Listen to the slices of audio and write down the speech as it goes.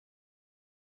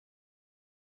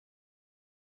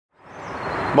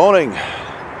Morning.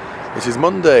 It is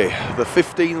Monday, the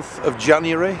 15th of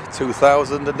January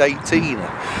 2018,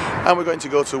 and we're going to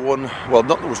go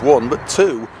to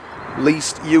two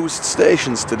least used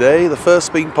stations today. The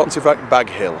first being Pontefract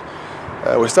Baghill.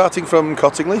 We're starting from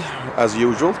Cottingley as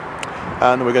usual,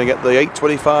 and we're going to get the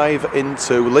 8:25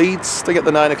 into Leeds to get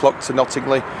the 9 o'clock to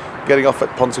Nottingley, getting off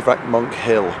at Pontefract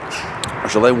Monkhill. I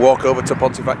shall then walk over to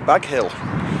Pontefract Baghill.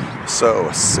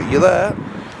 So see you there.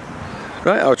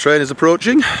 Right, our train is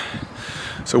approaching.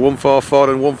 So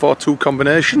 144 and 142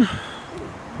 combination.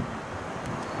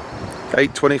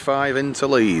 8:25 into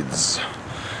Leeds.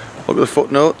 Look at the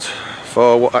footnote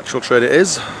for what actual train it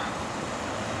is.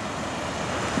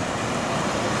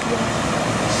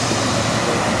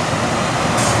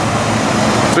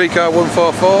 Three-car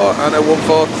 144 and a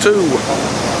 142.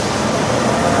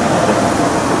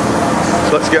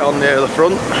 So let's get on near the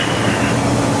front.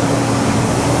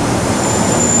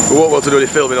 We won't be able to do any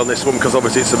filming on this one because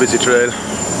obviously it's a busy train.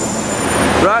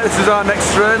 Right, this is our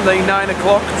next train, the 9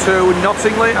 o'clock to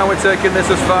Nottingley, and we're taking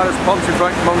this as far as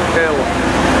Pontefract Monkhill.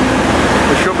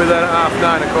 We should be there at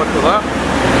 9:30 according to that.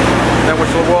 Then we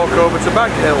shall walk over to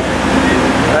Baghill.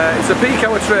 It's a peak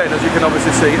hour train, as you can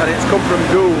obviously see, and it's come from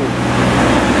Goole.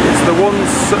 It's the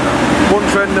one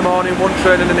train in the morning, one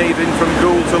train in the evening from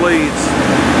Goole to Leeds.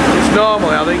 It's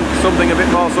normally, I think, something a bit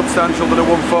more substantial than a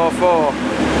 144.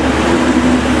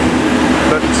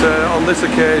 But on this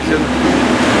occasion,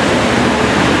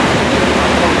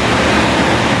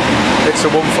 it's a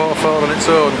 144 on its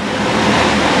own.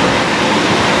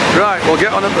 Right, we'll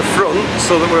get on at the front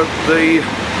so that we're at the...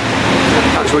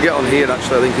 Actually, we'll get on here,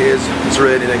 actually, I think it is. It's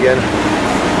raining again.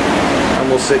 And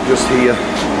we'll sit just here.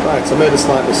 Right, I made a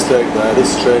slight mistake there.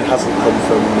 This train hasn't come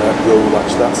from Goole,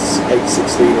 actually. That's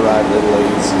 8:16 arrival in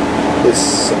Leeds.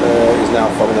 This is now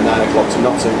from the 9 o'clock to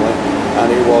Nottingley, and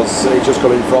it's just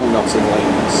coming from Nottingley.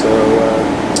 So,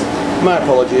 my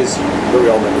apologies, but we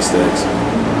all make mistakes.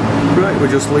 Right,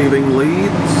 we're just leaving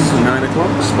Leeds, 9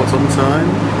 o'clock, spot on time.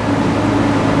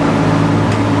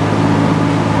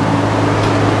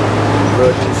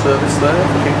 Virgin service there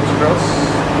for King's Cross.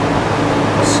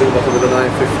 Soon that'll be the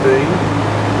 9:15.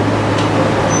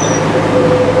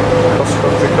 Cross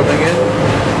country coming in.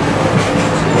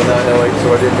 The 908 to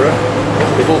Edinburgh.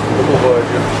 Double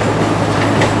Voyager.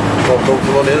 More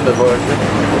comfortable in the Voyager.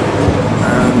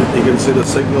 And you can see the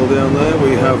signal down there.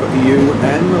 We have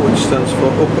UN, which stands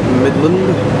for Up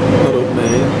Midland, not Up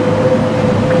Main.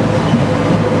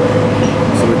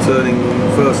 So we're turning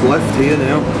first left here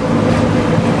now.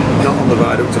 Not on the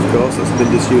viaduct, of course. That's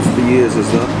been disused for years as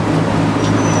that.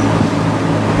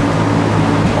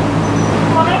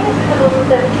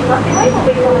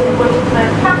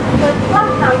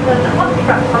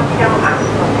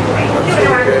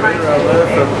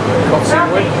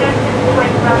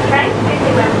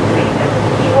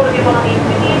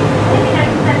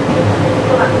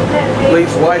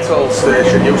 Leeds Whitehall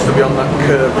station used to be on that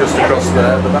curve just across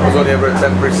there, but that was only ever a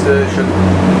temporary station.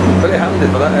 Very handy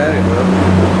for that area though.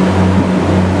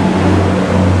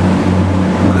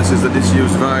 And this is the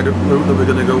disused viaduct route that we're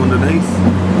going to go underneath.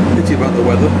 Pity about the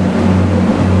weather.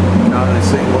 Can't really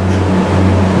see much.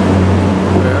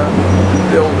 Yeah.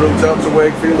 The old route out to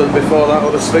Wakefield, and before that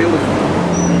Huddersfield.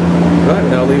 Right,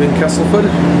 we're now leaving Castleford.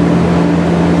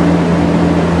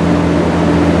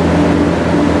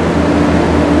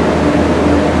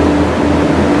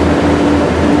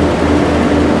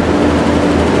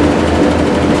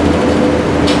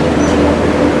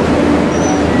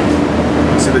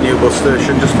 See the new bus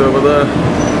station just over there,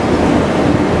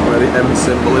 where the M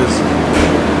symbol is.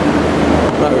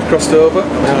 Right, we've crossed over,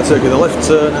 now taking the left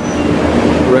turn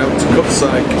round to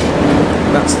Cutsyke.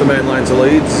 That's the main line to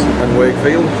Leeds and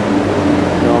Wakefield,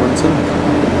 Normanton.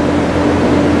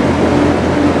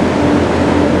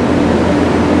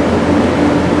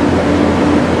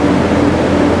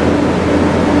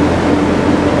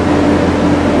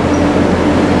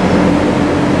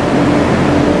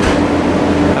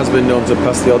 Has been known to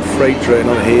pass the odd freight train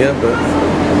on here, but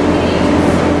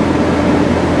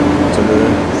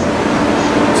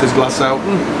this is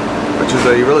Glasshoughton, which is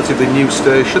a relatively new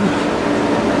station.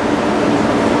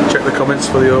 Check the comments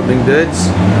for the opening dates.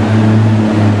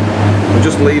 We're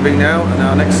just leaving now, and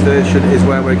our next station is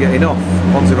where we're getting off,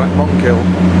 Pontefract Monkhill.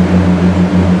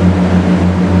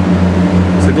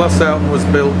 So Glasshoughton was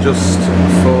built just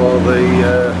for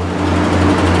the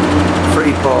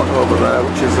free port over there,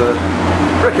 which is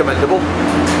recommendable.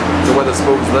 The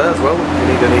Wetherspoons there as well, if you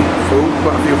need any food,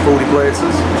 quite a few foodie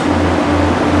places.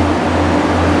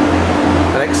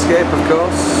 An Escape, of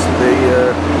course, the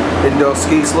indoor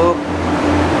ski slope.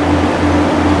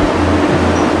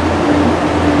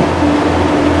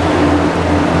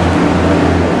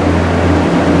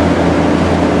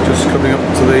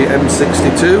 62.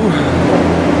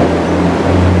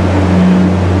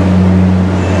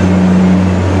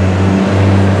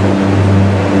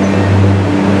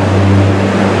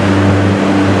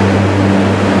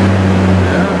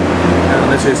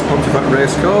 This is Pontefract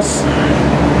Racecourse.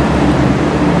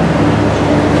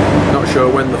 Not sure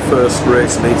when the first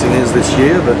race meeting is this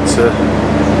year, but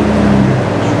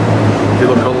if you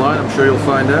look online I'm sure you'll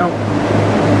find out.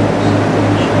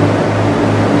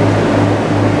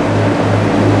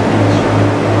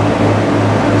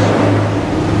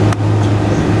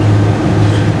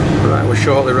 Right, we're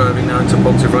shortly arriving now into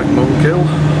Pontefract Monkhill,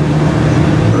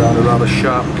 around a rather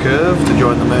sharp curve to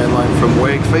join the main line from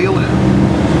Wakefield,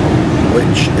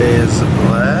 which is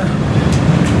there.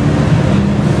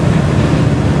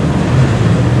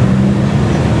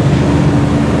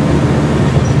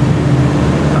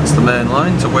 That's the main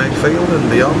line to Wakefield and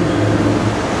beyond.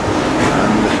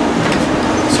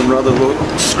 And some rather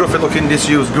scruffy looking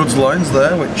disused goods lines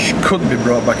there, which could be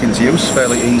brought back into use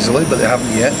fairly easily, but they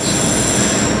haven't yet.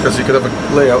 Because you could have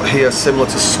a layout here similar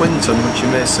to Swinton, which you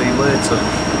may see later.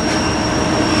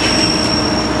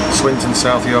 Swinton,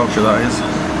 South Yorkshire, that is.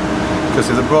 Because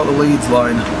if they brought the Leeds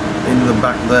line in the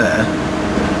back there,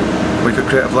 we could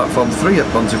create a platform 3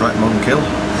 at Pontefract Monkhill.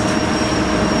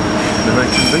 It'd be very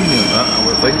convenient, that, I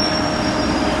would think.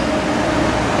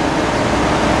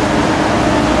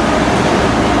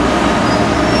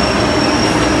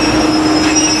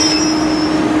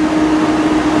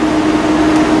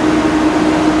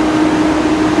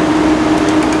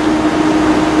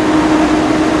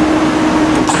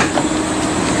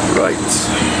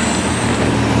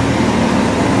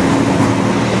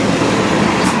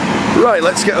 Right,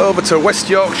 let's get over to West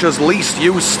Yorkshire's least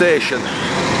used station.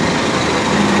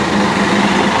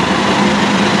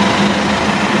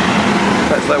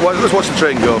 Let's watch the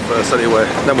train go first anyway,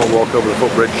 then we'll walk over the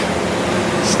footbridge.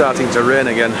 It's starting to rain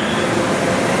again.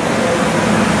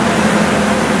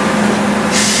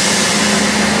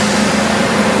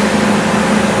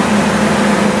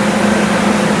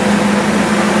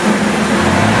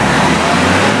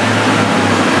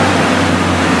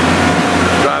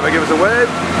 Driver, give us a wave.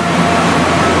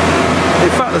 In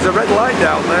fact, there's a red light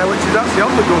down there, which is actually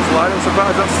on the goods line. I'm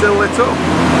surprised that's still lit up.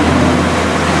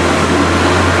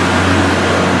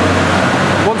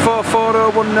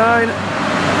 144019,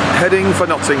 heading for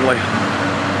Nottingley.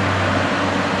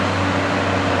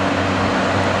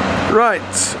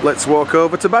 Right, let's walk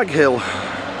over to Baghill.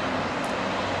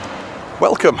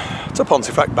 Welcome to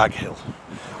Pontefract Baghill,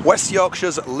 West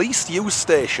Yorkshire's least used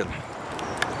station.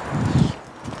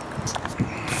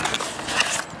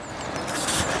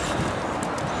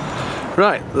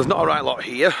 Right, there's not a right lot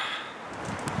here.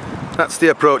 That's the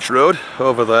approach road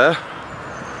over there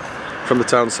from the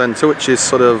town centre, which is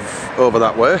sort of over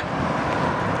that way.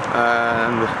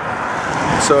 And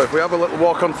so if we have a little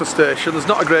walk onto the station, there's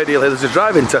not a great deal here. There's a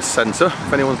driving test centre,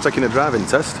 if anyone's taking a driving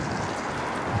test.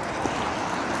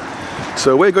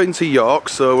 So we're going to York,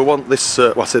 so we want this,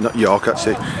 well I say not York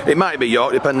actually, it might be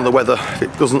York depending on the weather. If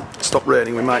it doesn't stop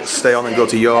raining we might stay on and go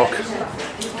to York.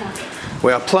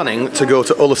 We are planning to go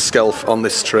to Ullskelf on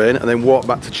this train and then walk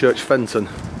back to Church Fenton.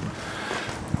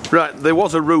 Right, there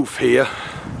was a roof here,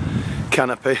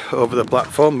 canopy over the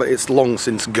platform, but it's long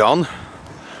since gone.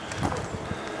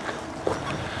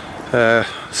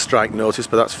 Strike notice,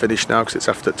 but that's finished now because it's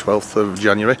after 12th of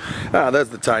January. Ah, there's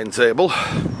the timetable.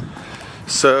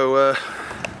 So,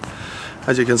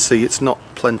 as you can see, it's not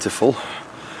plentiful.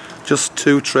 Just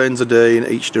 2 trains a day in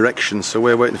each direction, so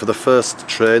we're waiting for the first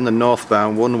train, the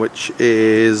northbound one, which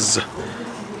is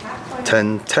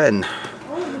 10:10.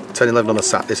 10:11 on a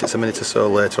Saturday, so it's a minute or so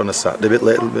later on a Saturday, a bit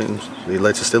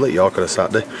later still at York on a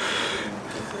Saturday.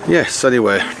 Yes,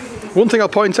 anyway, one thing I'll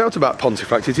point out about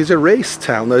Pontefract, it is a race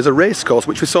town. There's a race course,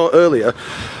 which we saw earlier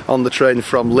on the train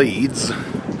from Leeds.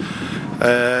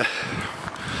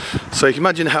 So you can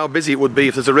imagine how busy it would be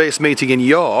if there's a race meeting in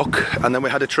York and then we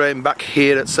had a train back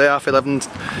here at say half 11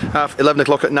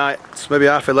 o'clock at night, maybe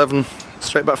half 11,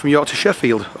 straight back from York to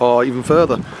Sheffield or even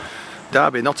further.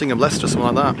 Derby, Nottingham, Leicester,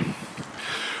 something like that.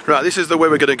 Right, this is the way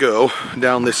we're going to go,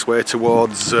 down this way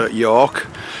towards York.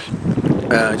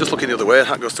 Just looking the other way,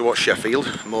 that goes towards Sheffield.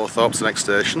 Moorthorpe's the next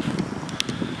station.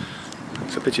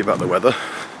 It's a pity about the weather.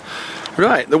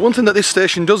 Right, the one thing that this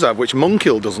station does have, which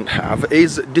Monkhill doesn't have,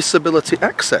 is disability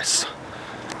access.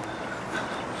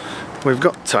 We've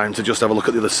got time to just have a look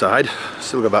at the other side.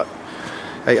 Still got about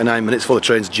 8 or 9 minutes before the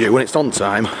train's due and it's on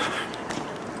time.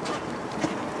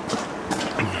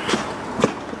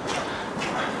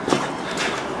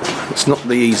 It's not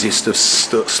the easiest of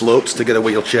slopes to get a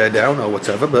wheelchair down or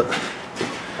whatever, but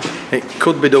it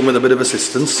could be done with a bit of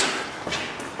assistance.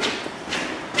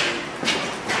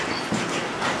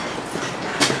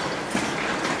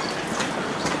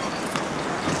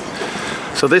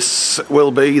 So this will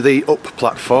be the up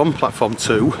platform, platform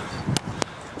 2.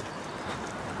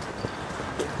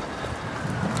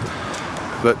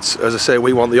 But as I say,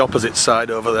 we want the opposite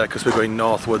side over there because we're going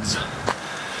northwards.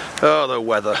 Oh, the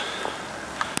weather.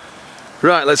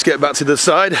 Right, let's get back to the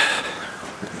side.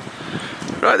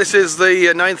 Right, this is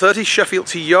the 9:30 Sheffield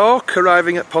to York,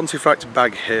 arriving at Pontefract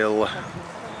Baghill.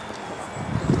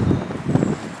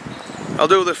 I'll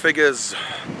do the figures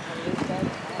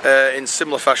in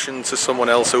similar fashion to someone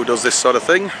else who does this sort of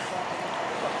thing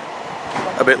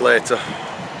a bit later.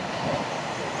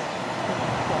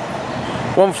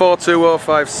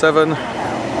 142057,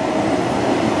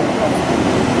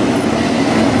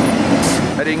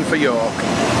 heading for York.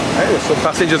 Hey, there's some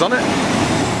passengers on it,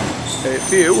 a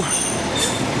few.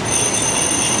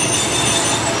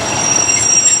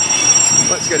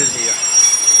 Let's get in here.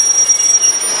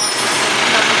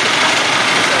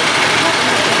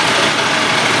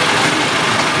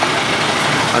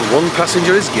 And one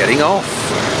passenger is getting off.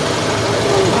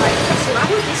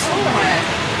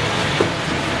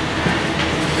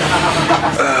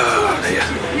 Oh dear.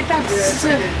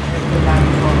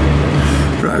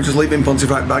 Right, we're just leaving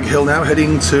Pontefract Baghill now,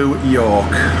 heading to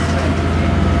York.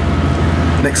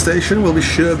 Next station will be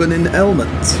Sherburn in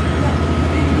Elmont.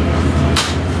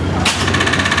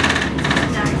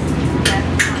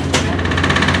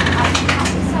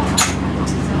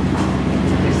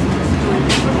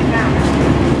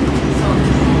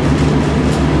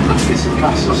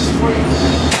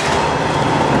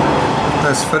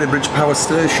 There's Ferrybridge Power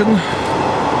Station. You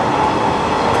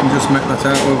can just make that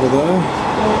out over there.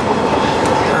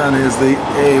 And here's the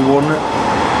A1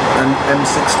 and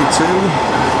M62,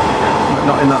 but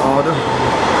not in that order.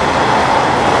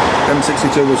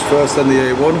 M62 was first, then the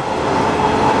A1.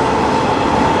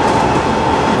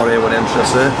 Or A1M, should I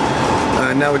say.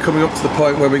 And now we're coming up to the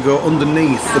point where we go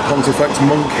underneath the Pontefract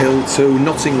Monkhill to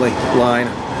Nottingley line,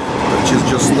 which is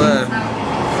just there.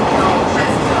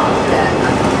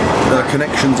 There are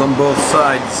connections on both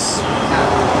sides.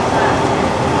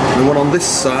 The one on this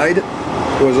side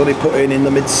was only put in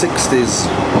the mid-60s.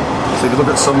 So if you look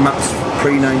at some maps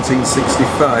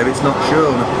pre-1965, it's not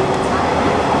shown.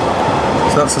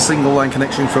 So that's a single line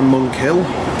connection from Monkhill.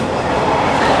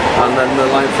 And then the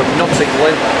line from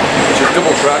Nottingley, which is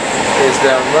double track, is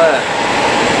down there.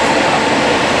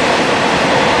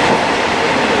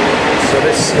 So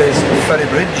this is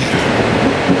Ferrybridge.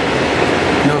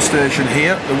 No station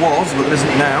here. There was, but there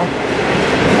isn't now.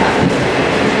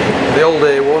 The old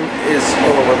A1 is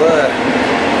over there.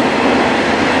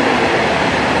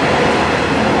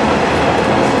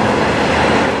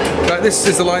 Right, this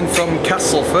is the line from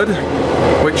Castleford,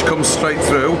 which comes straight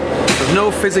through. There's no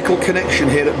physical connection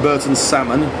here at Burton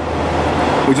Salmon.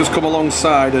 We just come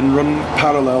alongside and run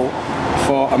parallel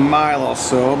for a mile or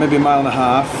so, maybe a mile and a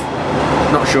half.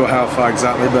 Not sure how far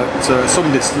exactly, but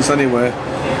some distance anyway.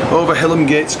 Over Hillam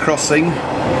Gates Crossing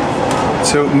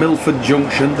to Milford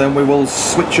Junction, then we will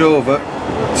switch over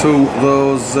to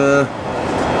those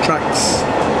tracks,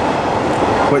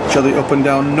 which are the up and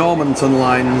down Normanton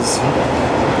lines.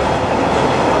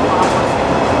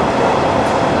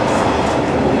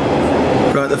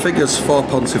 Right, the figures for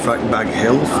Pontefract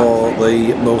Baghill for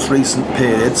the most recent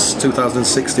periods,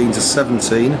 2016 to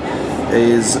 17,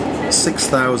 is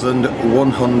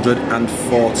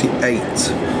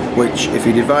 6,148. Which, if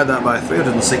you divide that by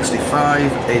 365,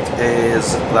 it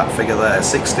is that figure there,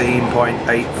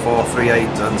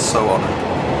 16.8438 and so on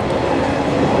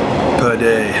per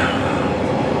day.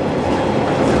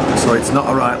 So it's not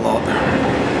a right lot.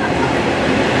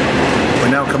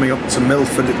 We're now coming up to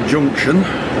Milford Junction,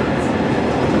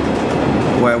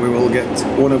 where we will get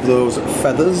one of those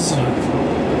feathers,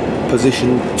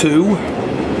 position 2,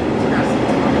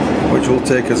 which will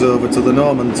take us over to the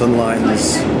Normanton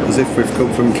lines, as if we've come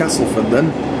from Castleford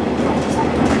then.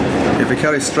 If we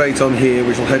carry straight on here,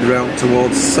 we shall head round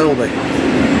towards Selby.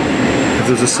 If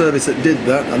there's a service that did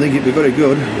that, I think it'd be very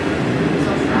good.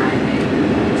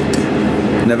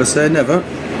 Never say never.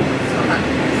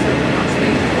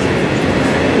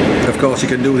 Of course, you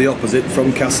can do the opposite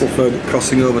from Castleford,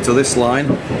 crossing over to this line.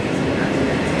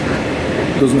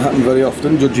 Doesn't happen very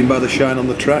often, judging by the shine on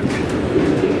the track.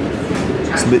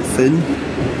 It's a bit thin.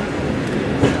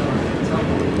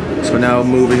 So we're now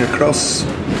moving across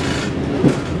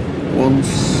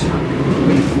once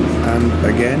and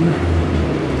again.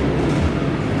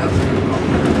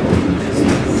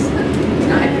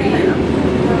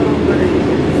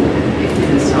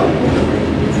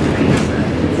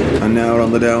 And now we're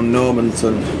on the down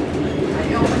Normanton.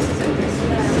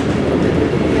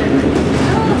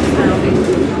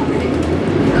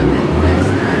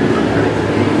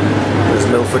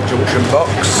 Milford Junction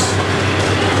box.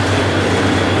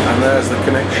 And there's the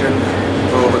connection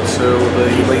over to the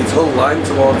Leeds Hull line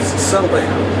towards Selby.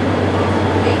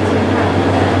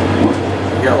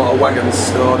 You get a lot of wagons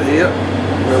stored here.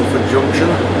 Milford Junction,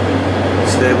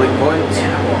 stabling point.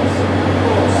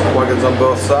 Wagons on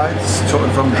both sides, to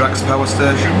and from Drax Power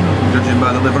Station, judging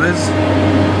by the liveries.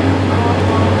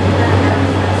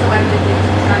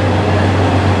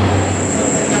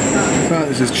 Right,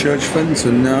 this is Church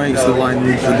Fenton now. It's the line,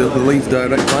 the Leeds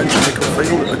direct line to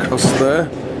Monkhill across there.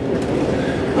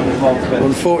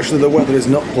 Unfortunately, the weather is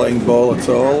not playing ball at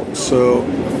all, so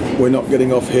we're not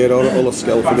getting off here or at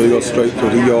Ullscale. We're going to go straight through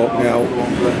to York now.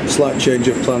 Slight change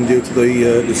of plan due to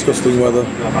the disgusting weather.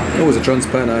 Oh, there's a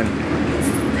Transpennine.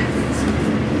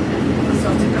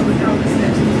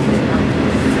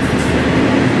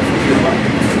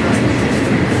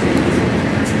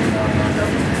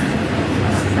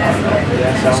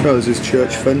 So this is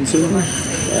Church Fenton,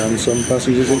 and some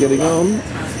passengers are getting on.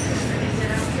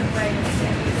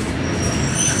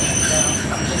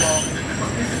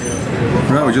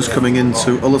 Right, we're just coming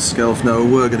into Ullscale now.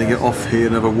 We're going to get off here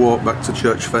and have a walk back to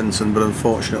Church Fenton, but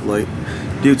unfortunately,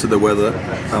 due to the weather,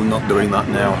 I'm not doing that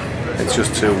now. It's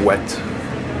just too wet.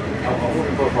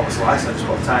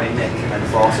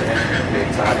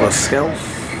 Ullscale.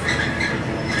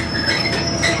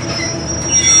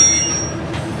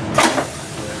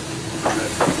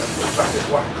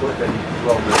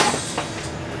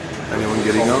 Anyone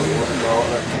getting on?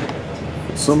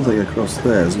 Something across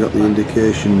there has got the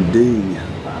indication D.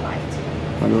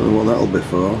 I don't know what that'll be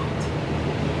for.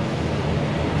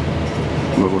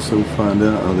 But we'll soon find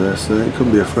out, I dare say. It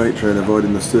could be a freight train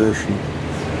avoiding the station.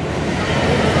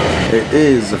 It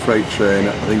is a freight train,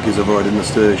 I think, is avoiding the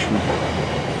station.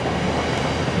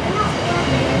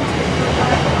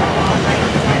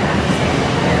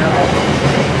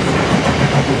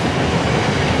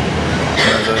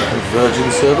 There's a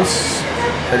Virgin service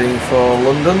heading for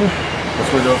London. But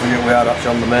we don't forget we are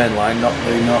actually on the main line, not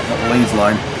the Leeds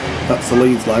line. That's the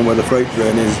Leeds line where the freight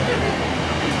train is.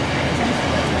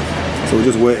 So we're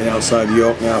just waiting outside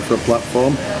York now for a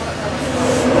platform.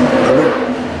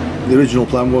 The original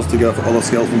plan was to go for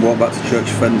Ullscale and walk back to Church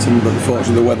Fenton, but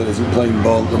unfortunately the weather isn't playing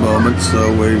ball at the moment, so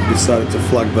we've decided to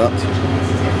flag that.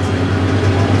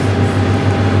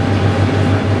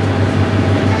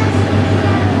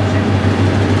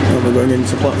 And we're going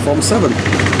into platform 7.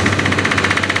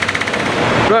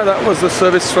 Right, that was the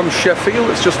service from Sheffield.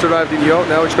 It's just arrived in York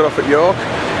now. It's got off at York.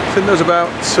 I think there's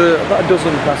about a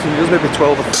dozen passengers, maybe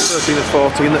 12 or 13 or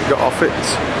 14 that got off it.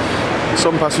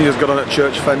 Some passengers got on at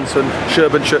Church Fenton,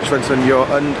 Sherburn, Church Fenton and York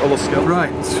and Ullscale.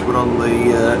 Right, we're on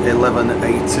the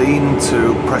 11:18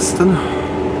 to Preston.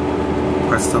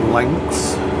 Preston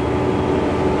Lancs.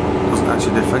 Doesn't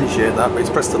actually differentiate that, but it's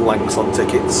Preston Lancs on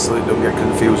tickets, so you don't get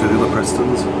confused with the other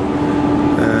Prestons.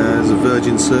 There's a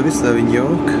Virgin service there in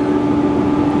York.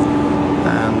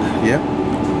 And yeah,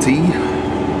 tea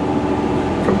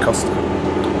from Costa.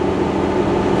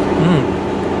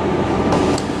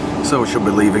 So we should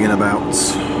be leaving in about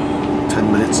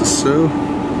 10 minutes or so.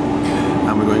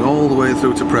 And we're going all the way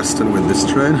through to Preston with this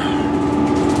train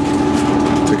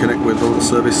to connect with the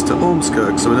service to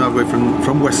Ormskirk. So we're now going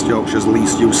from West Yorkshire's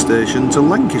least used station to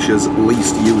Lancashire's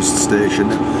least used station,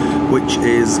 which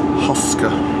is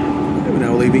Hoscar. We're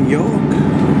now leaving York.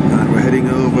 And we're heading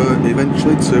over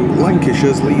eventually to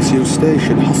Lancashire's least used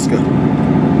station, Hoscar,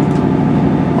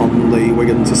 on the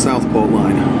Wigan to Southport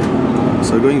line.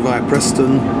 So going via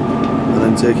Preston and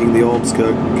then taking the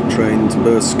Ormskirk train to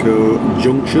Burscough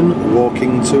Junction,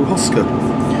 walking to Hoscar.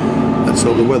 Let's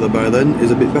hope the weather by then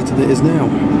is a bit better than it is now.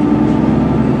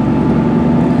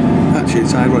 Actually,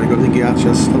 it's ironic, I think it actually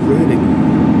has stopped raining.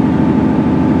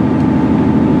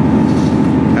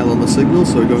 L on the signal,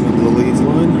 so we're going under the Leeds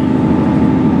line.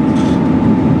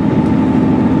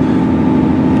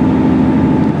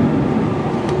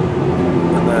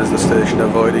 The station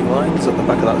avoiding lines at the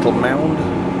back of that little mound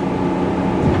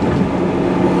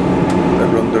that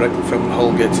run directly from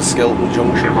Holgate to Skelton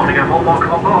Junction. Good morning everyone,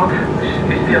 welcome on board. This is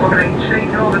the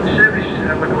 11:18 Northern service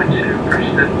and we're going to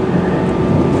Preston,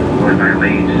 going by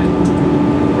Leeds,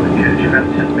 going to Church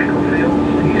Fenton, Micklefield,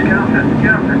 East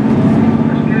Garford,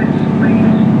 Westgate,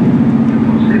 Leeds,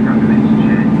 St Rapid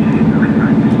Interchange,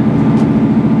 Halifax,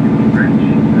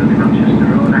 Bridge, Early Manchester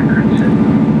Road, Accrington,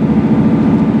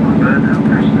 Burnham,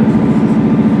 Preston.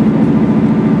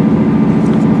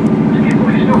 Just keep all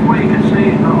your stuff where you can see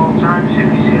it at all times. If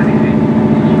you see anything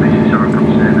suspicious or a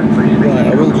concern, please. Right,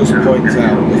 I will just point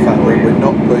out the fact that we're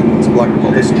not going to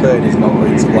Blackpool. This train is not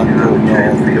going to Blackpool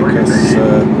North because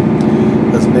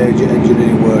there's major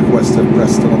engineering work west of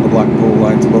Preston on the Blackpool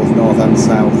line to both north and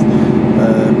south.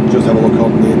 Just have a look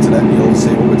on the internet and you'll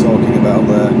see what we're talking about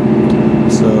there.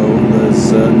 So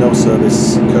there's no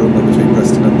service currently between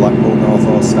Preston and Blackpool, north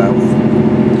or south.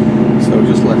 So we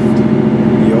just left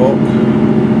York,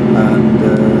 and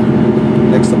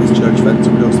next up is Church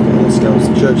Fenton. We don't stop at all scales.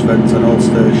 Church Fenton, all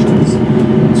stations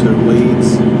to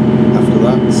Leeds. After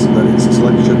that, then it's a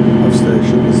selection of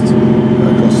stations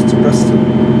across to Preston.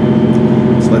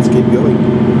 So let's keep going.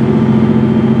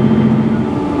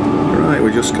 Right,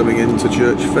 we're just coming into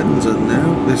Church Fenton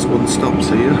now. This one stops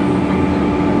here.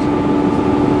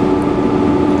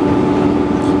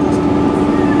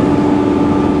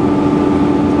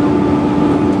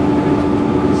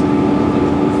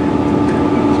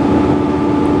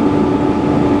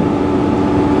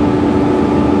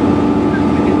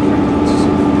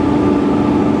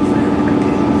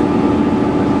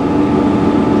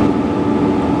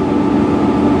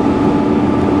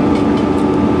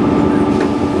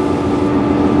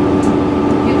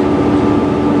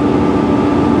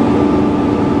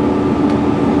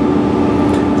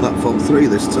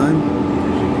 This time.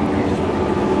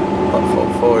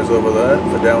 Platform 4 is over there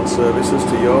for down services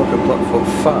to York, and platform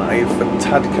 5 for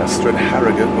Tadcaster and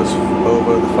Harrogate was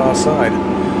over the far side.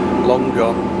 Long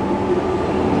gone.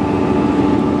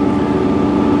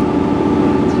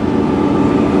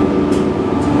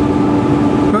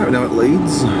 Right, we're now at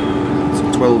Leeds. It's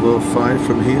 12:05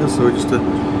 from here, so we're just a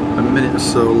minute or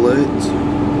so late.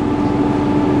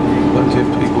 Plenty of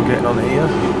people getting on here,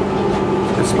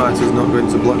 despite us not going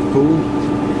to Blackpool.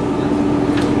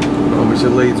 Obviously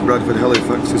Leeds, Bradford,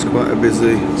 Halifax is quite a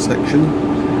busy section.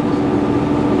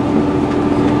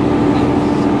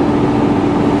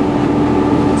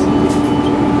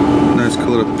 Nice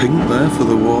colour of pink there for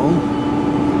the wall.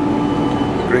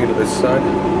 Green at this side,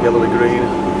 yellowy green.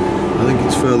 I think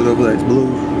it's further over there, it's blue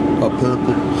or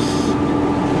purple.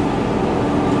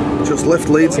 Just left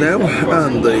Leeds now,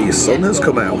 and the sun has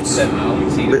come out.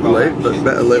 A bit late, but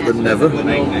better late than never.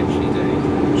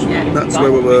 That's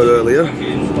where we were earlier,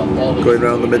 going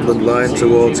round the Midland line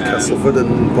towards Castleford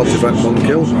and Pontefract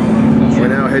Monkhill. We're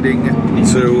now heading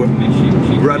to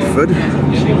Bradford,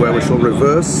 where we shall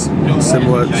reverse,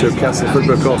 similar to Castleford,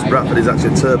 but of course Bradford is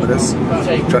actually terminus.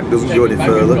 The track doesn't go any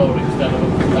further.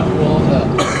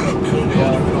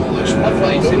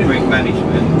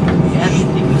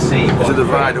 There's a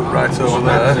viaduct right over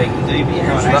there.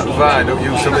 That viaduct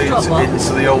used to lead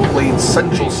into the old Leeds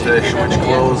Central Station, which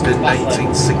closed in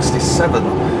 1967.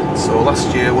 So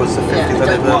last year was the 50th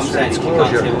anniversary of its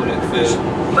closure. If you wanted to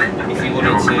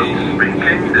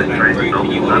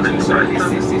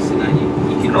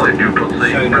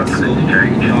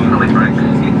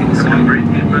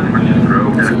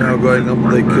So now going up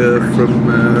the curve from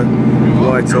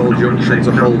Whitehall Junction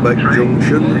to Holbeck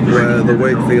Junction, where the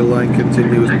Wakefield line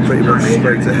continues pretty much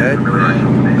straight ahead,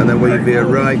 and then we veer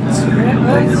right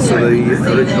onto the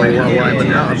original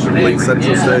alignment out from Leeds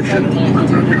Central Station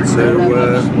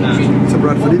to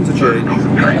Bradford interchange.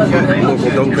 Local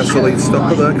Doncaster Leeds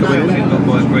stopper there coming in.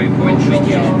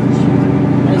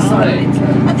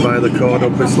 Via the cord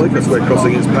obviously, because we're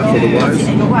crossing its path otherwise.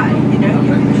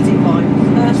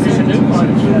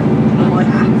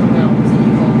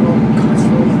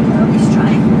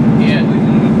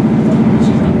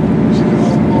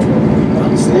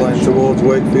 That's the line towards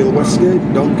Wakefield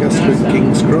Westgate, Doncaster and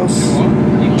King's Cross,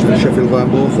 and Sheffield via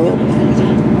Moorthorpe.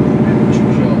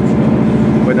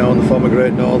 We're now on the former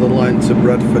Great Northern line to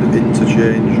Bradford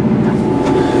interchange.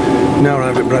 Now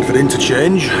arrived at Bradford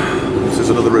interchange. This is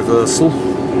another reversal.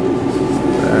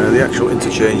 The actual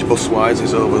interchange bus-wise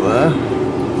is over there.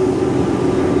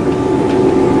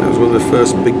 That was one of the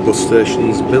first big bus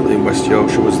stations built in West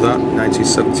Yorkshire, was that,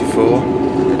 1974.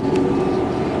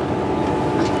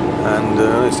 And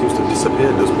it seems to have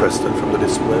disappeared, does Preston, from the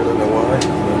display, I don't know why.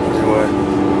 Anyway.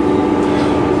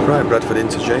 Right, Bradford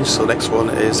interchange, so the next one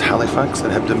is Halifax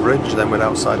and Hebden Bridge, then we're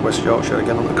outside West Yorkshire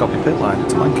again on the copy pit line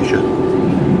to Lancashire.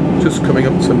 Just coming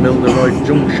up to Milneroyd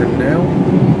Junction now.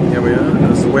 Here we are,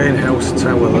 there's the Wayne House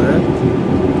Tower there.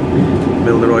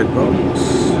 Milneroyd box,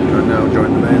 and now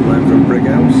join the main line from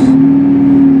Brighouse.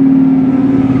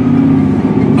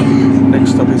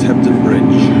 Next stop is Hebden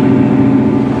Bridge.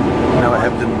 Now at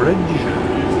Hebden Bridge.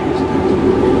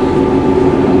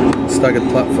 Staggered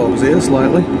platforms here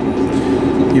slightly.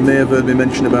 You may have heard me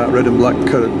mention about red and black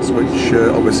currants, which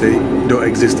obviously don't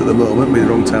exist at the moment with the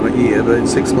wrong time of year, but in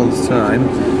 6 months' time,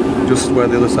 just where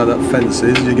the other side of that fence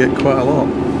is, you get quite a lot.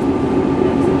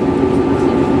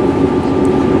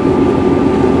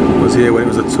 I was here when it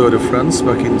was a Tour de France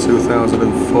back in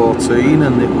 2014,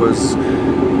 and it was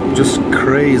just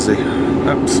crazy,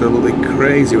 absolutely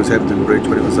crazy. It was Hebden Bridge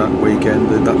when it was that weekend,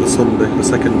 that the Sunday, the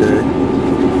second day.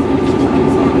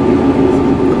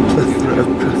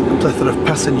 plethora of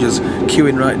passengers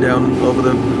queuing right down over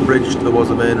the bridge towards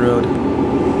the main road.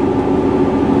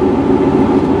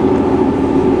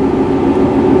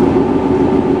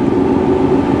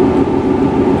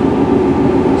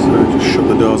 So just shut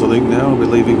the doors I think now, I'll be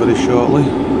leaving very shortly.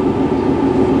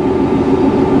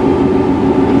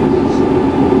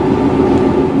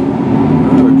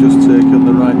 We've just taken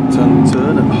the right-hand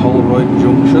turn at Holroyd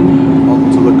Junction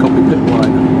onto the copy pit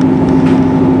line.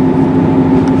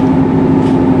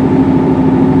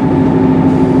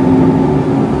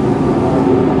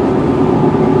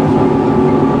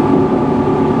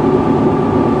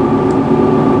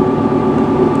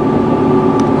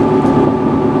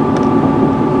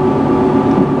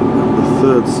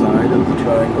 Side of the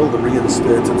triangle, the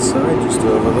reinstated side just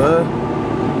over there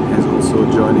is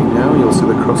also joining now. You'll see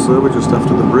the crossover just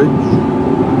after the bridge.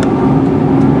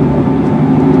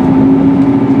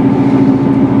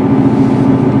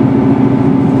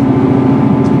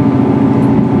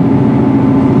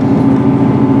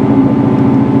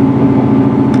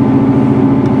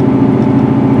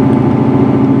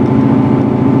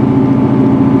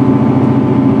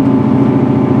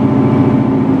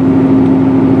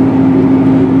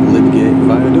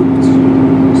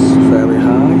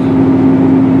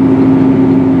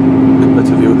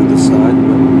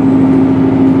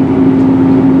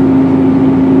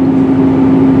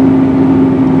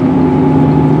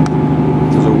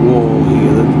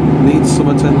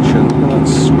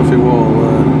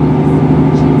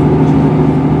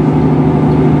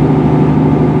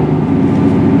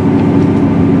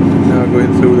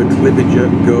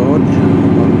 Gorge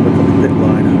on the copy pit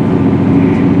line.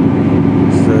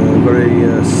 It's a very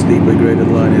steeply graded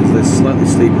line, is this, slightly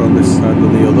steeper on this side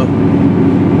than the other.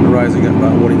 We're rising at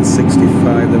about 1 in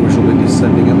 65, then we shall be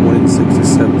descending at 1 in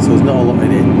 67, so there's not a lot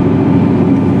in it.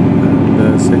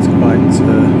 And so it's quite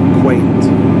quaint.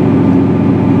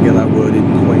 Get that word in,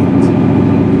 quaint.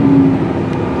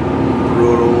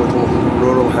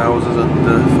 Rural houses and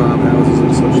farmhouses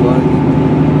and such like.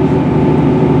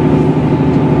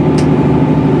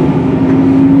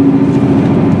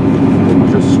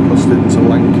 Into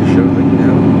Lancashire, I think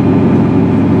now.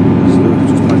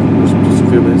 Just a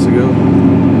few minutes ago.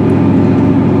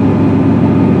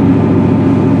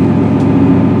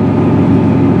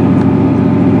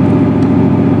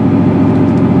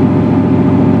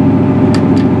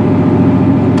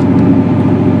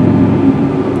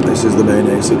 This is the main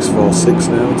A646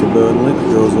 now to Burnley that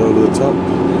goes over the top,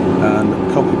 and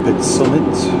Copy Pit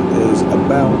Summit is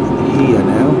about here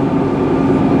now.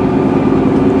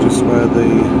 Just where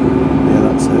yeah,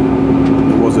 that's it.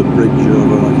 There was a bridge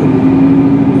over,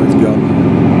 it's gone.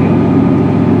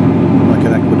 Like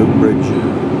an aqueduct bridge.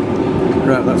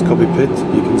 Right, that's Copy Pit.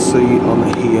 You can see on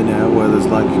here now where there's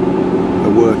like a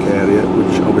work area,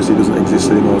 which obviously doesn't exist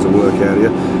anymore as a work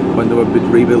area, when they were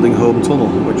rebuilding Home Tunnel,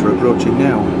 which we're approaching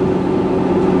now.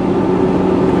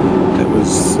 It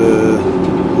was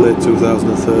late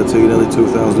 2013, early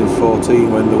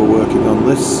 2014 when they were working on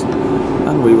this.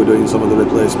 And we were doing some of the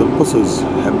replacement buses,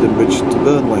 Hebden Bridge to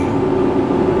Burnley.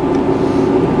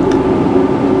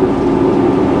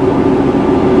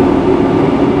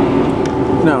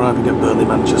 Now arriving at Burnley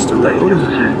Manchester Road.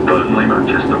 Burnley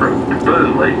Manchester Road.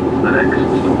 Burnley, the next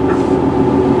stop.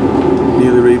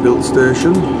 Newly rebuilt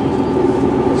station.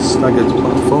 Staggered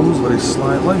platforms very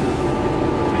slightly.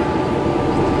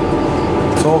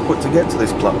 It's awkward to get to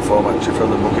this platform actually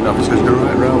from the booking office because you're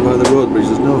right round by the road bridge.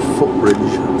 There's no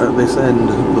footbridge at this end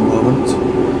at the moment,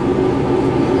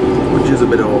 which is a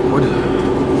bit awkward.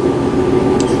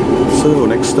 So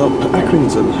next stop,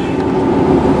 Accrington.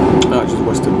 Which is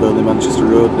west of Burnley Manchester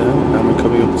Road now, and we're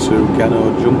coming up to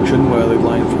Burscough Junction where the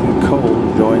line from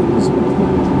Colne joins,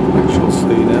 which you'll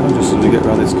see now just as we get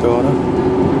around this corner.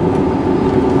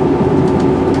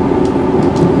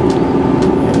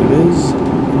 Here it is.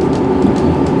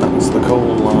 That's the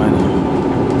Colne line.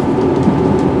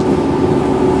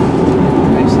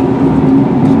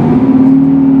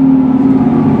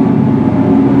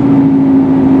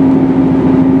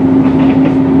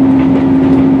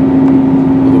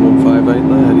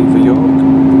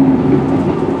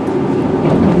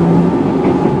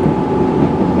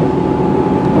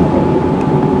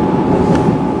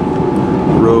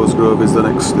 Is the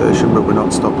next station, but we're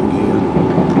not stopping here.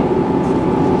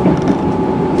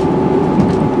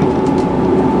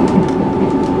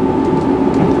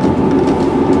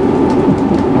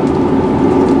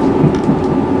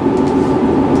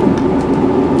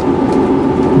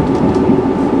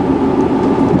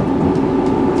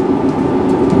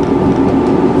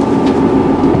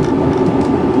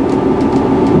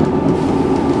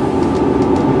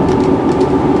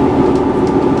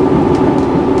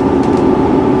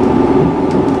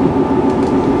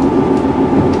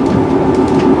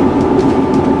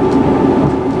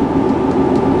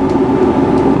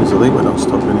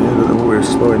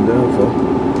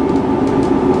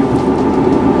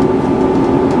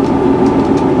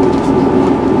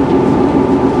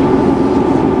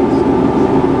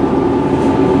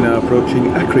 approaching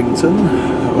Accrington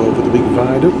over the big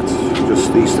viaduct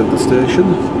just east of the station.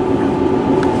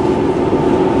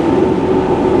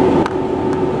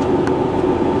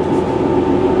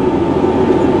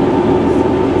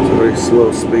 It's a very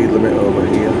slow speed limit over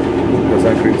here because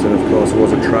Accrington of course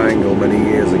was a triangle many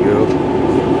years ago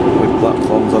with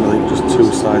platforms on I think just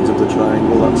two sides of the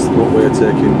triangle. That's what we're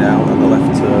taking now and the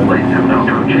left turn. Please do not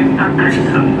approaching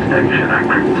Accrington station.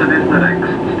 Accrington is the next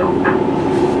stop.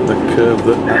 The curve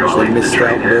that actually missed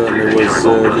out Burnley was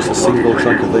just a single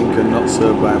track I think and not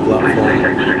served by a platform. Please take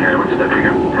extra care when stepping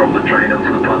up from the train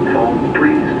onto the platform.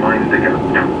 Please mind the gap.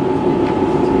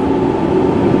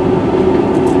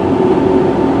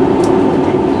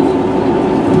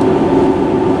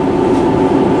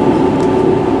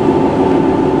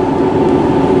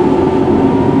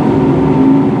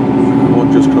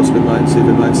 See if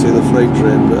we might see the freight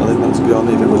train, but I think that's gone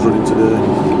if it was running today.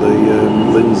 The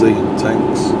Lindsay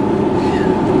tanks.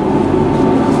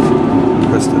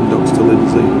 Preston docks to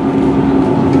Lindsay.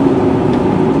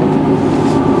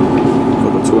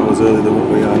 About 2 hours earlier than what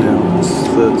we are now. It's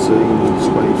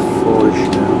 13:24ish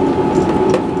now.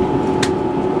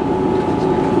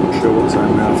 Not sure what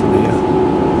time we are from here.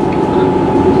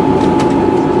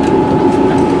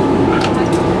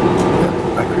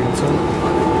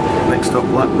 Next stop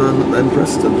Blackburn, then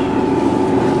Preston. We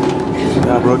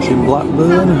are approaching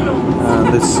Blackburn,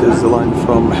 and this is the line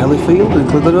from Hellifield in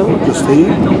Clitheroe, just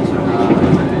here.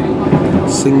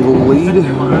 Single lead.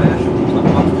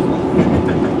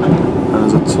 And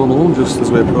there's a tunnel just as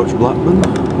we approach Blackburn.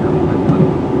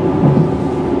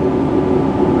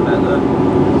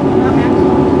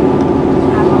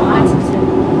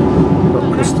 Not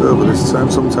crossed over this time.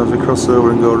 Sometimes we cross over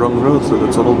and go wrong road through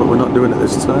the tunnel, but we're not doing it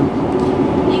this time.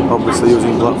 Obviously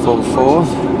using platform 4.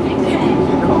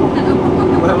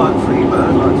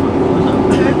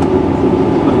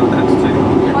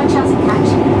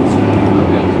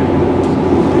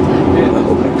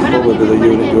 That'll probably be the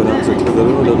unit going out to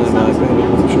Clitheroe, don't it, might be? I'm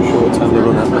not sure what time they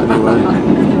run at, but anyway.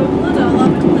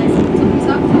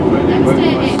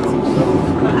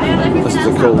 This is a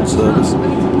cold service.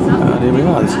 And here we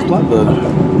are, this is Blackburn.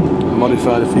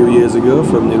 Modified a few years ago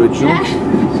from the original.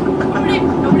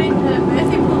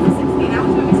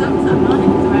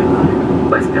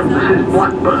 This is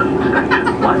Blackburn.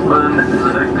 Blackburn is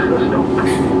the next stop.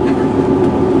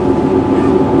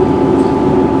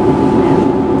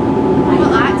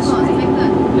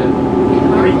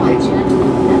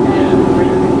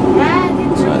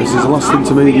 This is the last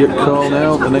intermediate call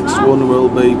now. The next one will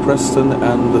be Preston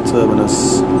and the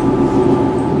terminus.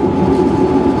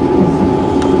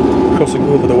 Crossing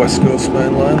over the West Coast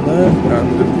main line there,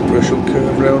 and we shall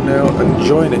curve round now and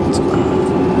join it.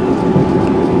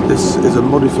 This is a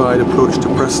modified approach to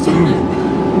Preston,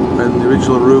 and the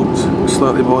original route,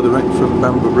 slightly more direct from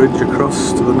Bamber Bridge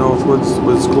across to the northwards,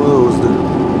 was closed.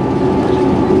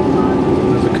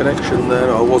 There's a connection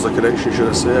there, or was a connection should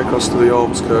I say, across to the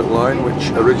Ormskirk line,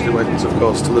 which originally went of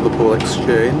course to Liverpool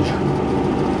Exchange.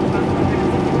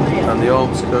 And the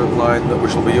Ormskirk line that we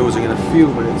shall be using in a few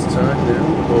minutes time now,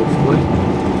 hopefully,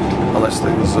 unless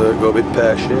things go a bit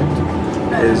pear-shaped,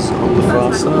 is on the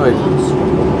far side.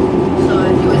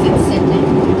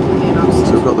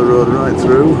 So we've got the road right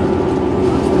through.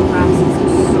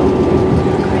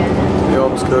 The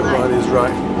Ormskirk line is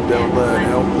right down there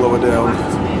now, lower down.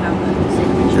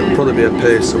 It'll probably be a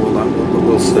pacer on that one, but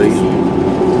we'll see.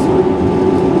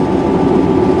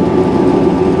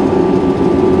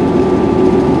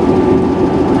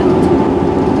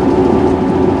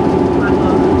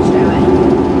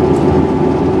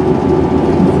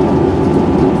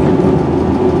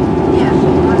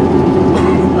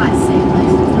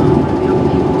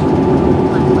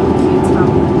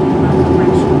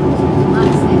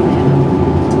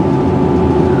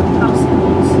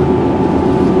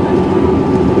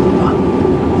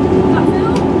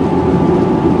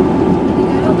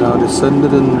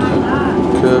 Descended and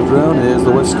curved round. Here's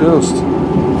the West Coast.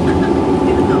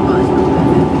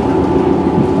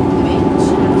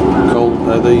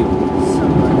 The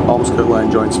Ormskirk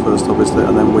line joins first obviously,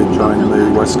 and then we join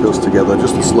the West Coast together.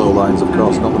 Just the slow lines of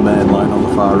course, not the main line on the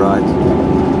far right.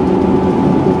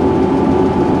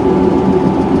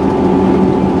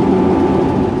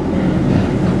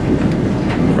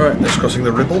 Right, next crossing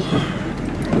the Ribble,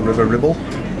 the River Ribble,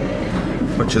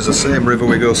 which is the same river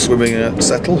we go swimming at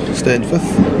Settle, Stainforth,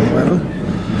 whatever.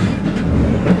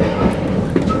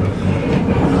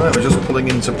 Right, we're just pulling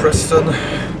into Preston.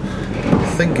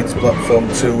 I think it's platform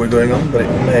 2 we're going on, but it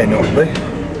may not be.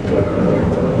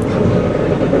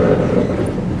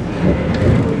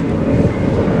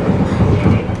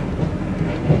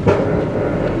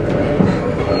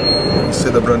 See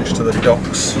the branch to the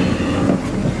docks.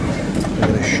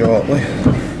 Very shortly.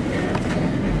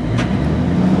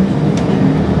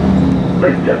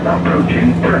 Ladies and gentlemen,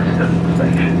 approaching Preston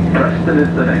station. Preston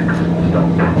is the next stop.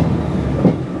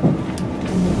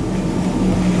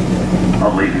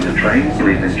 On leaving the train,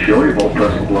 please ensure you have all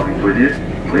personal belongings with you.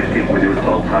 Please keep with you at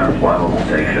all times while on the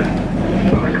station.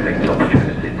 I'd like to take this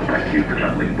opportunity to thank you for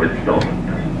travelling with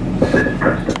Northern. This is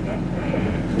Preston.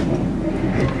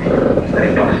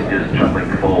 Any passengers travelling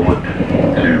forward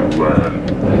to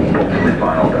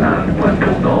Pontefract and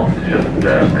Monkhill North should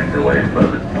make their way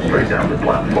further straight down the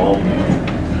platform.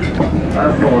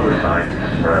 Follow the signs to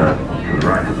the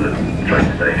right of the train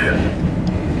station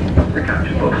to catch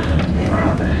a bus.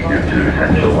 This is due to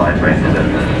essential line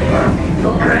maintenance,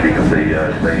 upgrading of the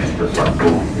stations at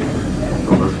Blackpool.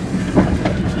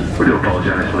 We do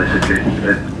apologise for this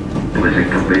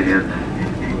inconvenience.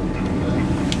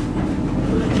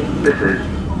 This is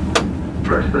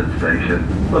Preston station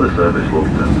for the service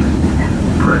London.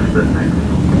 Preston next.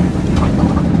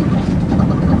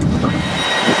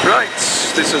 Right,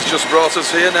 this has just brought us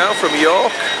here now from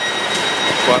York.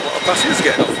 Quite a lot of passengers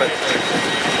getting off it.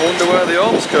 I wonder where the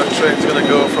Ormskirk train's going to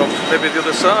go from. Maybe the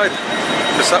other side,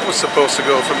 because that was supposed to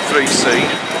go from 3C.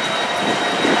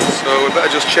 So we better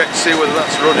just check to see whether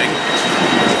that's running.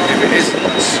 If it isn't,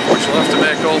 we shall have to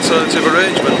make alternative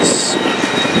arrangements.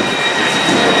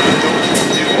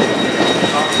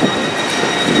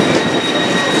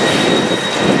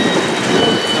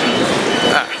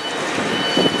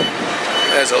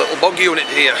 There's a little bog unit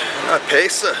here, a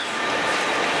pacer.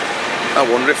 I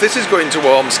wonder if this is going to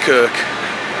Ormskirk.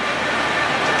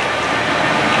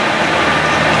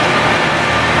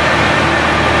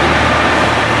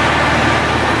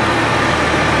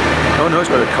 Oh no, it's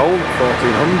got a coal at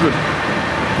 1400.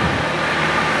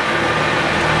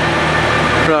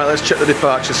 Right, let's check the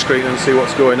departure screen and see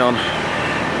what's going on.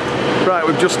 Right,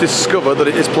 we've just discovered that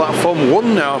it is platform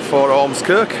 1 now for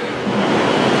Ormskirk.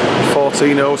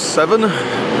 1407.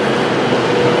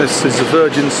 This is a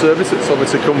Virgin service. It's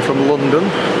obviously come from London,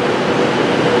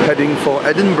 heading for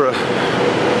Edinburgh.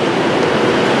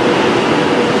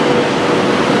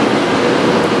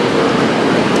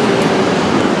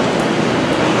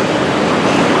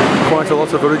 Quite a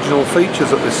lot of original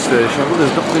features at this station.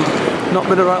 There's not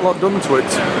been a right lot done to it,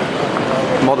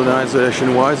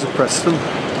 modernisation wise, of Preston.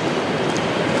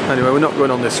 Anyway, we're not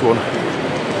going on this one.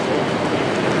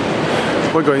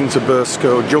 We're going to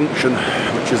Burscough Junction,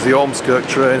 which is the Ormskirk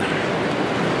train.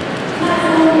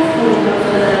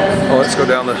 Oh, let's go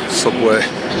down the subway.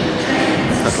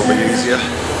 That'll be easier.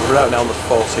 We're out now on the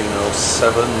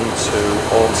 1407 to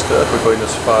Ormskirk. We're going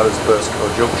as far as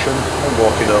Burscough Junction and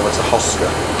walking over to Hoscar.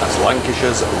 That's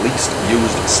Lancashire's least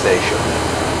used station.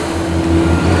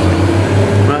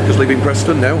 Right, just leaving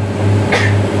Preston now.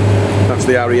 That's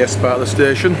the RES part of the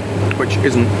station, which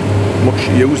isn't much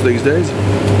used these days,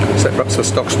 except perhaps for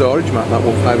stock storage. Mark that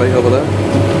 158 over there.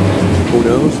 Who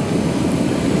knows?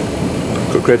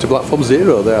 Could create a platform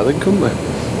 0 there, I think, couldn't they?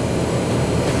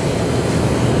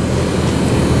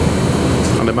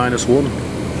 And a -1.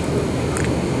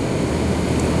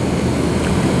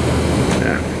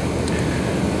 Yeah.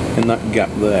 In that gap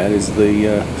there is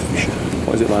the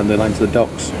what is it, line? The line to the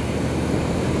docks.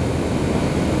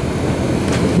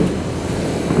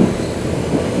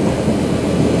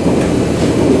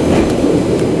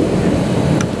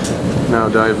 Now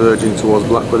diverging towards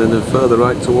Blackburn and then further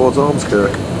right towards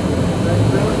Ormskirk.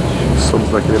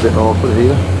 Sun's making it a bit awkward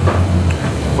here.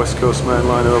 West Coast Main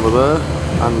Line over there,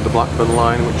 and the Blackburn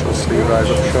line, which we'll see rise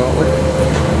up shortly.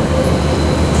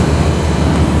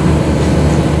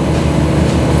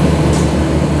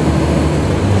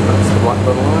 That's the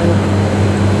Blackburn line.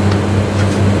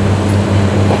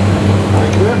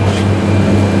 Thank you.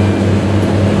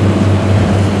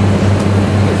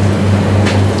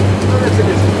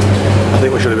 I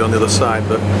think we should have been on the other side,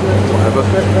 but whatever.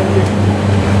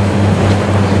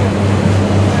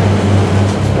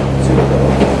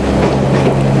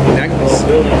 Thanks.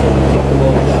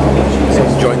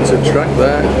 Some jointed track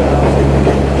there.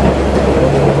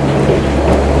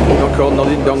 No call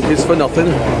nodding donkeys for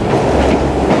nothing.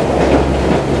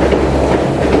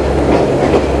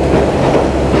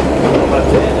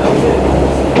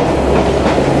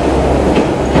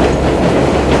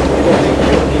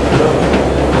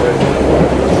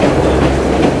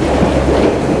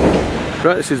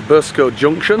 Right, this is Burscough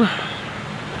Junction.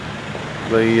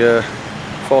 The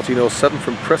 1407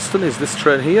 from Preston is this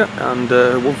train here, and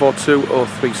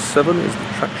 142037 is the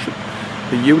traction,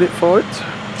 the unit for it.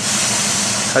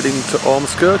 Heading to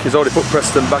Ormskirk. He's already put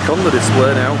Preston back on the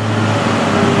display now.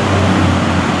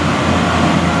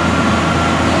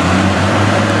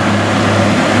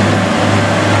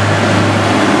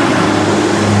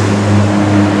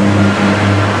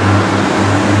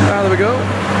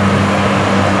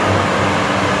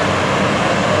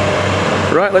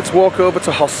 Right, let's walk over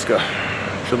to Hoscar.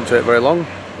 Shouldn't take very long.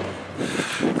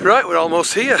 Right, we're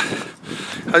almost here.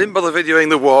 I didn't bother videoing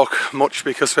the walk much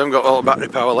because we haven't got all the battery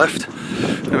power left.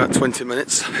 In about 20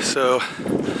 minutes, so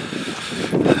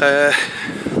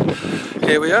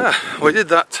here we are. We did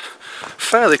that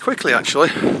fairly quickly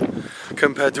actually,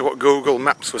 compared to what Google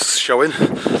Maps was showing,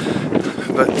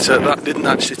 but that didn't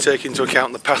actually take into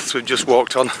account the paths we've just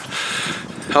walked on.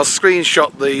 I'll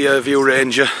screenshot the View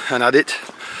Ranger and add it.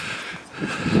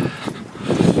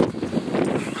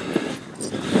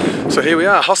 So here we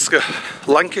are, Hoscar,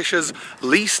 Lancashire's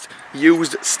least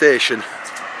used station.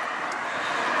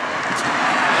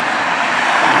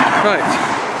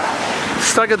 Right,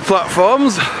 staggered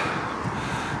platforms.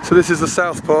 So this is the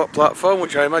Southport platform,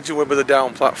 which I imagine will be the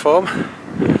down platform.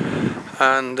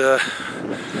 And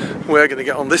we're going to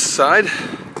get on this side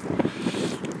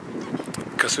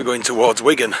because we're going towards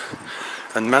Wigan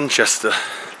and Manchester.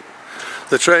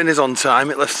 The train is on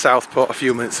time, it left Southport a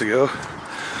few minutes ago.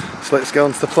 So let's go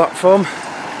onto the platform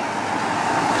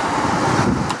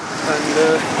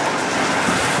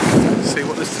and see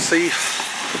what there's to see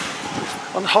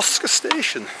on Hoscar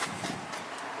station.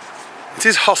 It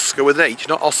is Hoscar with an H,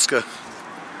 not Oscar.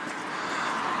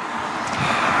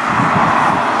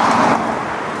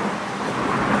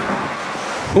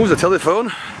 Oh, there's a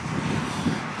telephone.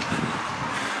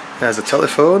 There's a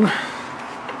telephone.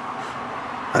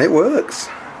 And it works.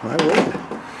 My word.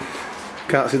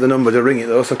 Can't see the number to ring it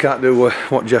though, so I can't do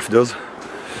what Jeff does.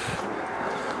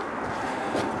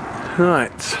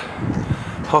 Right.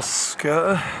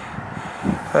 Hoscar.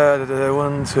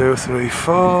 1, 2, 3,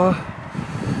 4,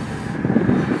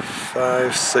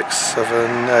 5, 6,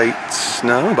 7, 8.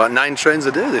 No, about 9 trains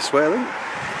a day this way, I think.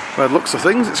 By the looks of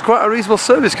things, it's quite a reasonable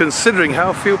service considering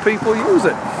how few people use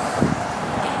it.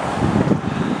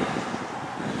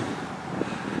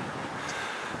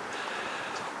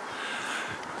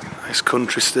 Nice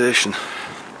country station.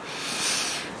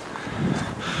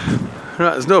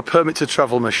 Right, there's no permit to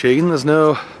travel machine, there's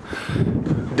no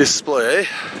display,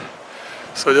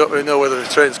 so we don't really know whether the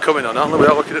train's coming or not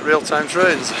without looking at real-time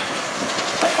trains.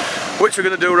 Which we're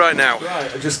going to do right now. Right,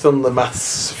 I've just done the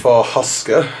maths for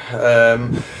Hoscar.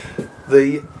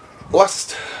 The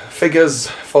last figures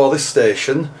for this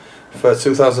station for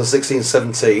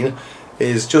 2016-17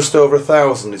 is just over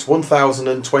 1,000. It's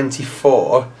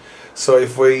 1,024. So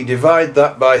if we divide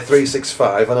that by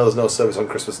 365, I know there's no service on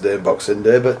Christmas Day and Boxing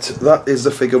Day, but that is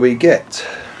the figure we get.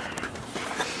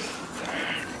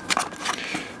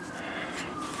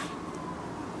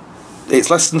 It's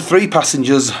less than 3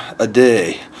 passengers a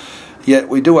day, yet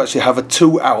we do actually have a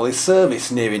 2-hourly service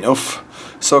near enough.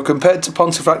 So compared to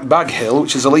Pontefract Baghill,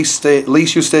 which is the least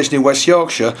used station in West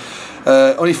Yorkshire,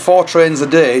 only 4 trains a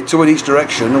day, 2 in each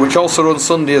direction, which also runs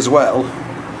Sunday as well.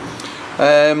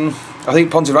 I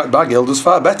think Pontefract Baghill does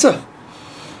far better,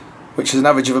 which is an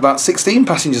average of about 16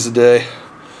 passengers a day.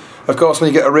 Of course,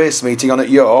 when you get a race meeting on at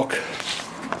York,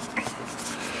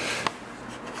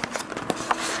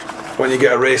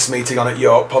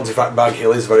 Pontefract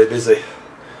Baghill is very busy.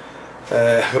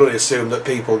 I can only assume that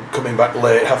people coming back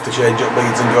late have to change at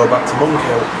Leeds and go back to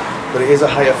Monkhill, but it is a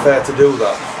higher fare to do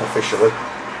that officially.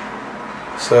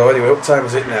 So anyway, what time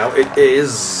is it now? It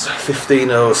is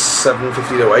 15:07,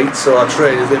 15:08, so our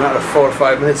train is a matter of 4 or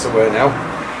 5 minutes away now.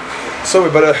 So we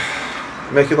better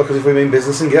make it look as if we mean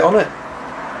business and get on it.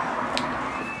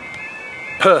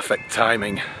 Perfect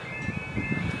timing.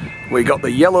 We got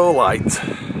the yellow light.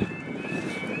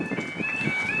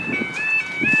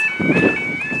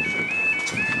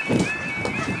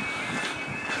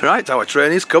 Right, our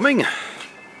train is coming.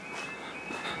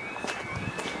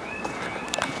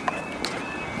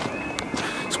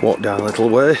 Let's walk down a little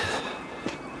way.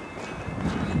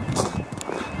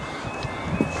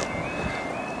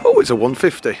 Oh, it's a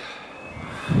 150.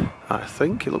 I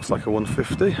think it looks like a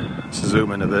 150. Let's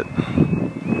zoom in a bit.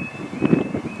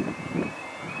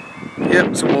 Yep,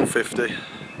 it's a 150.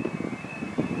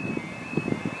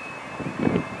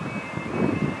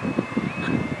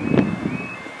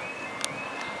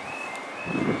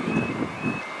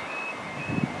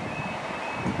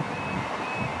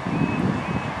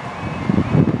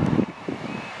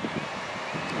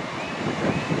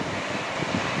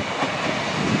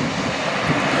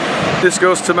 This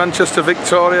goes to Manchester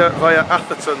Victoria via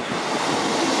Atherton.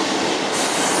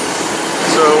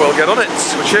 So we'll get on it.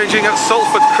 We're changing at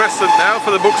Salford Crescent now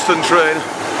for the Buxton train.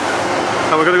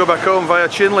 And we're going to go back home via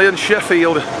Chinley and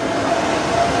Sheffield.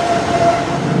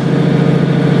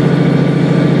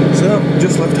 So,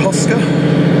 just left Hoscar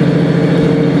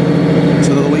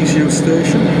to the least used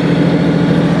station.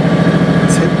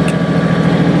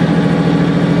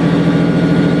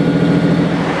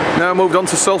 Now moved on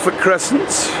to Salford Crescent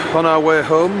on our way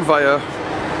home via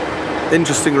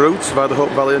interesting routes via the Hope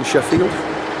Valley and Sheffield.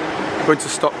 Going to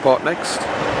Stockport next.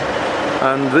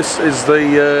 And this is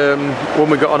the one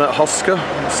we got on at Hoscar,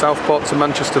 Southport to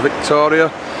Manchester Victoria.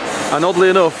 And oddly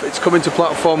enough, it's coming to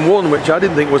platform 1, which I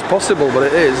didn't think was possible, but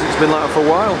it is. It's been like that for a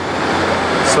while.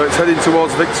 So it's heading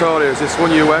towards Victoria. Is this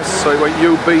one US? So it went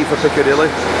UB for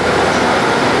Piccadilly.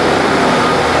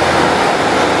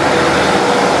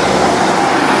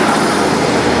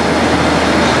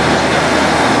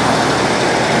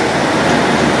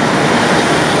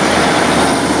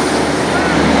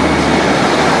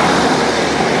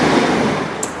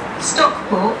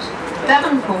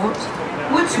 Devonport,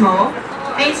 Woodsmore,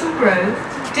 Hazel Grove,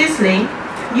 Disley,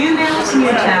 New Mills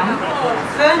Newtown,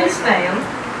 Furness Vale,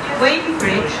 Wavy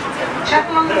Bridge,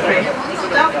 Chapel on the Frith,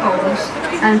 Doveholes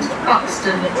and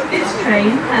Buxton. This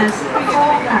train has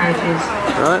 4 carriages.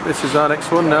 Right, this is our next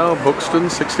one now, Buxton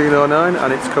 1609,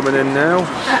 and it's coming in now.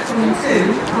 Platform 2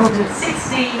 of the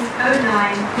 1609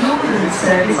 Northern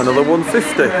Service. Another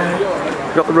 150.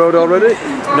 Got the road already?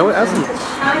 No, it hasn't.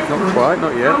 Not quite,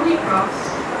 not yet.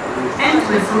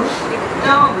 Entwistle,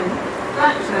 Darwin,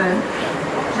 Blackburn,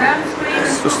 Ramsbury,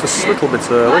 It's just a little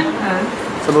bit early.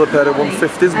 It's another pair of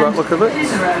 150s by the look of it.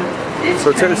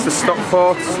 So take us to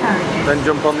Stockport, then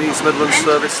jump on the East Midlands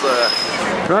service there.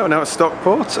 Right, we're now at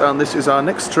Stockport, and this is our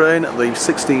next train at the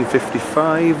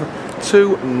 1655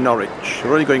 to Norwich.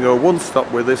 We're only going to go one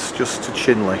stop with this, just to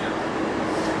Chinley.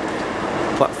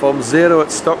 Platform 0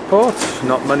 at Stockport.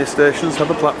 Not many stations have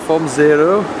a platform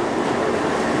 0.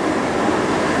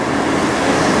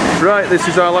 Right, this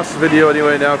is our last video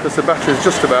anyway now, because the battery's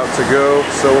just about to go,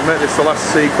 so we'll make this the last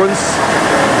sequence.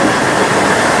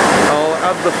 I'll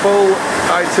add the full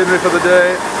itinerary for the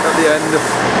day at the end,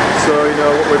 so you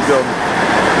know what we've done.